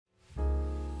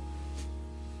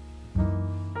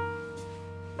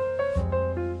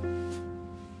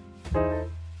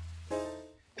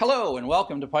Hello and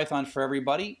welcome to Python for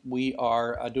Everybody. We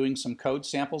are doing some code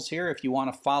samples here. If you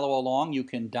want to follow along, you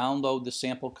can download the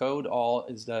sample code all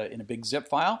in a big zip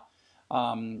file.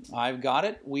 I've got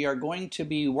it. We are going to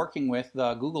be working with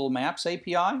the Google Maps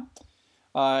API.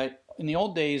 In the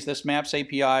old days, this Maps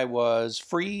API was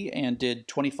free and did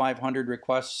 2,500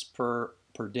 requests per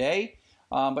day,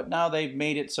 but now they've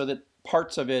made it so that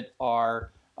parts of it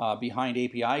are behind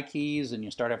API keys and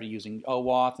you start having using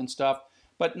OAuth and stuff.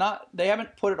 But they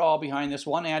haven't put it all behind this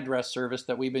one address service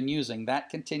that we've been using.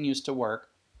 That continues to work.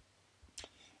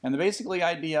 And the basically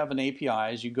idea of an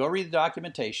API is you go read the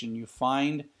documentation, you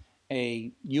find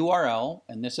a URL,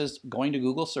 and this is going to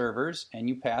Google servers, and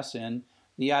you pass in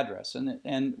the address.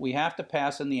 And we have to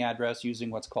pass in the address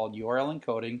using what's called URL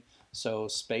encoding. So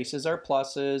spaces are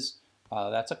pluses,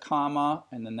 that's a comma,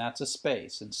 and then that's a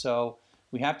space. And so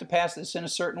we have to pass this in a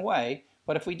certain way,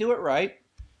 but if we do it right,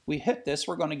 we hit this,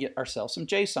 we're going to get ourselves some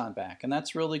JSON back, and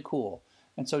that's really cool.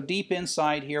 And so deep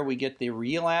inside here we get the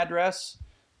real address,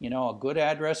 a good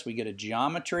address, we get a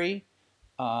geometry,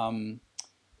 we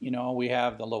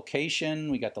have the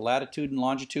location, we got the latitude and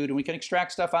longitude, and we can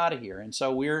extract stuff out of here. And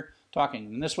so we're talking,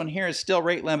 and this one here is still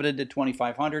rate limited to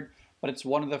 2,500, but it's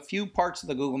one of the few parts of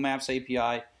the Google Maps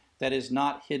API that is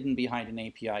not hidden behind an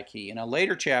API key. In a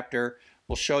later chapter,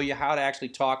 we'll show you how to actually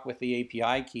talk with the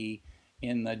API key.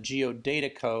 In the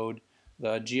geodata code,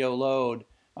 the geoload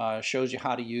shows you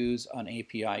how to use an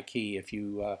API key if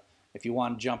you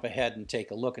want to jump ahead and take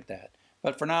a look at that.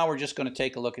 But for now, we're just going to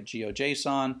take a look at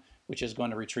GeoJSON, which is going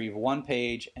to retrieve one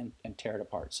page and tear it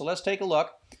apart. So let's take a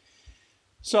look.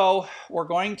 So we're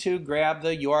going to grab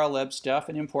the URL stuff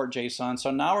and import JSON. So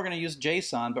now we're going to use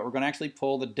JSON, but we're going to actually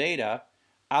pull the data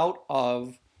out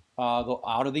of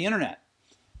the internet.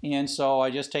 And so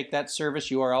I just take that service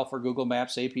URL for Google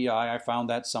Maps API. I found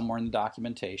that somewhere in the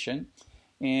documentation.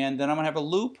 And then I'm going to have a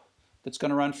loop that's going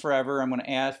to run forever. I'm going to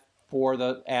add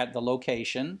the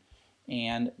location.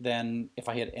 And then if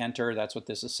I hit enter, that's what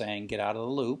this is saying, get out of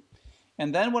the loop.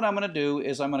 And then what I'm going to do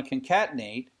is I'm going to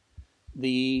concatenate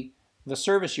the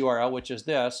service URL, which is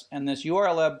this. And this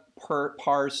URL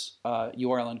parse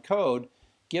URL encode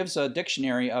gives a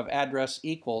dictionary of address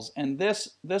equals. And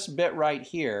this bit right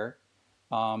here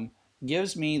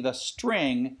gives me the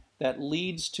string that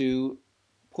leads to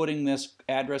putting this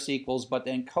address equals, but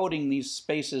then coding these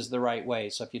spaces the right way.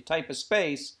 So if you type a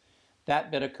space,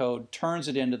 that bit of code turns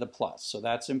it into the plus. So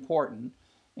that's important.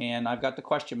 And I've got the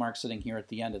question mark sitting here at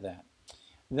the end of that.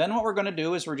 Then what we're going to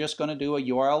do is we're just going to do a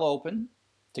URL open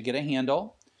to get a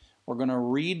handle. We're going to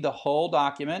read the whole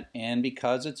document, and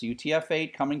because it's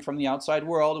UTF-8 coming from the outside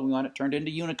world and we want it turned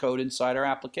into Unicode inside our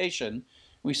application,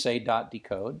 we say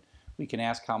 .decode. We can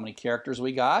ask how many characters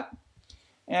we got,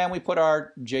 and we put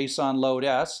our JSON load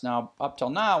s. Now, up till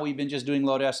now, we've been just doing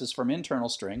load s's from internal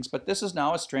strings, but this is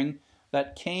now a string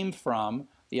that came from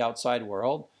the outside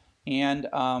world, and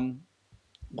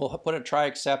we'll put a try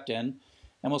except in,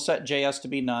 and we'll set JS to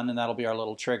be none, and that'll be our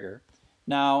little trigger.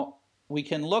 Now, we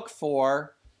can look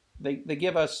for, they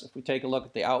give us, if we take a look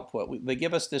at the output, they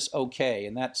give us this OK,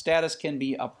 and that status can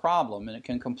be a problem, and it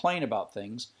can complain about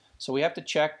things. So we have to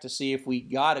check to see if we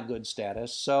got a good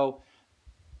status. So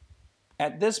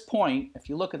at this point, if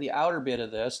you look at the outer bit of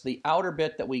this, the outer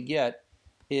bit that we get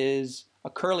is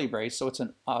a curly brace, so it's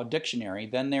a dictionary.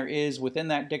 Then there is within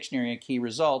that dictionary a key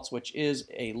results, which is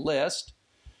a list.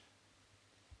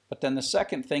 But then the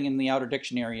second thing in the outer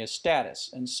dictionary is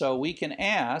status. And so we can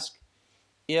ask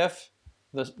if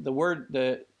if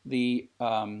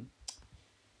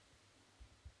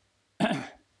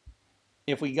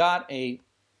we got a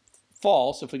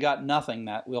false, if we got nothing,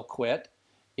 that we'll quit.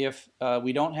 If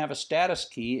we don't have a status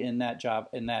key in that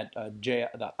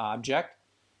the object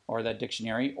or that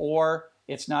dictionary, or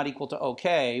it's not equal to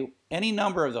OK, any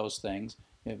number of those things,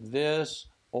 if this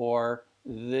or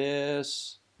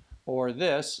this or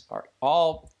this are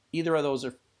all, either of those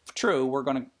are true, we're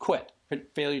going to quit.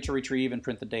 Failure to retrieve and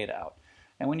print the data out.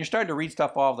 And when you're starting to read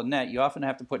stuff off the net, you often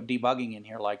have to put debugging in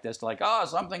here like this, like, oh,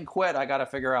 something quit, I got to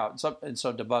figure out, and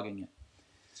so debugging it.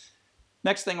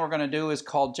 Next thing we're going to do is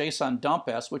called JSON dump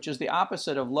s, which is the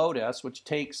opposite of load s, which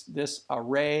takes this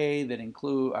array that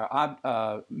include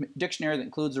dictionary that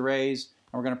includes arrays,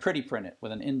 and we're going to pretty print it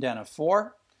with an indent of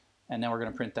 4, and then we're going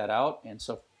to print that out. And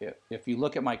so if you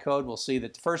look at my code, we'll see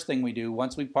that the first thing we do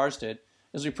once we parsed it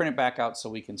is we print it back out so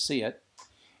we can see it,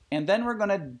 and then we're going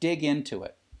to dig into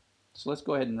it. So let's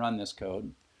go ahead and run this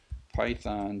code.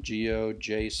 Python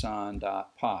geojson.py.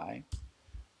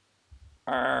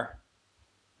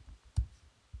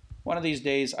 One of these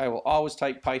days I will always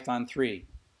type Python 3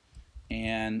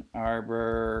 Ann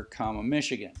Arbor,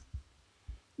 Michigan.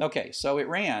 Okay, so it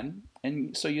ran,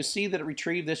 and so you see that it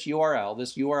retrieved this URL.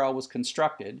 This URL was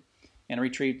constructed, and it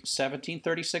retrieved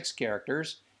 1736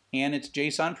 characters, and it's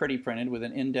JSON pretty printed with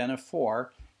an indent of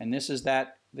 4, and this is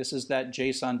that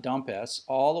JSON dump S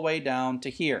all the way down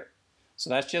to here. So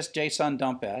that's just JSON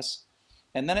dump S,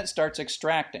 and then it starts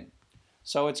extracting.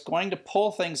 So it's going to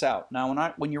pull things out.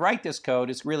 Now, when you write this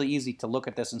code, it's really easy to look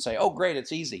at this and say, oh, great,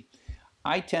 it's easy.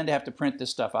 I tend to have to print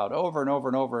this stuff out over and over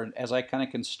and over as I kind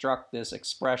of construct this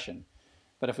expression.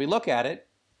 But if we look at it,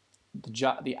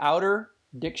 the outer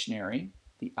dictionary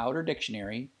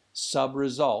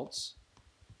sub-results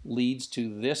leads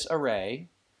to this array.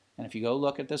 And if you go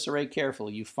look at this array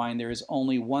carefully, you find there is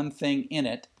only one thing in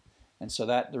it. And so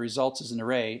that the results is an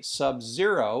array.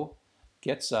 Sub-0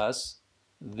 gets us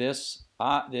this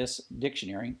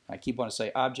dictionary. I keep wanting to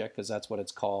say object because that's what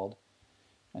it's called.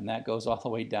 And that goes all the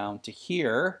way down to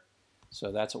here.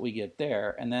 So that's what we get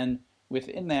there. And then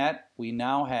within that, we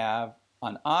now have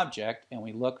an object, and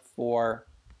we look for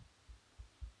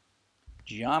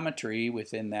geometry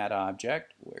within that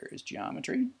object. Where is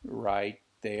geometry? Right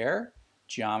there.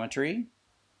 Geometry.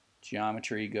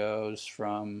 Geometry goes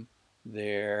from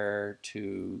there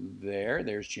to there.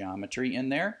 There's geometry in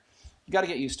there. You got to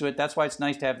get used to it. That's why it's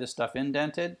nice to have this stuff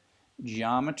indented.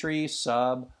 Geometry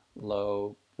sub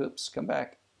low. Oops, come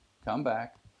back.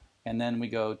 And then we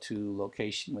go to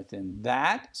location within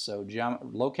that. So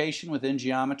location within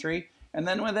geometry. And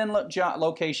then within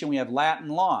location we have lat and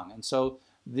long. And so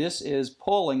this is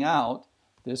pulling out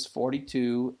this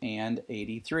 42 and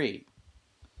 83.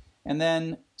 And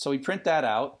then, so we print that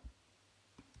out.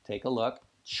 Take a look.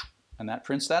 And that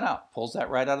prints that out. Pulls that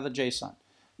right out of the JSON.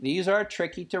 These are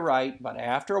tricky to write, but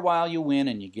after a while you win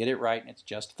and you get it right and it's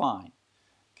just fine.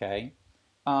 Okay.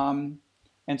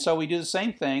 And so we do the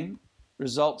same thing.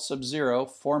 Result sub-0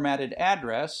 formatted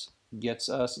address gets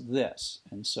us this.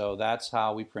 And so that's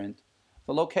how we print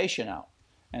the location out.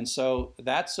 And so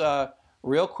that's a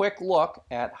real quick look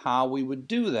at how we would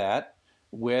do that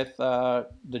with the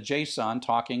JSON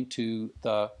talking to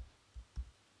the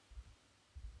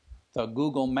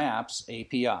Google Maps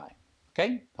API.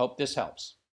 Okay, hope this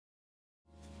helps.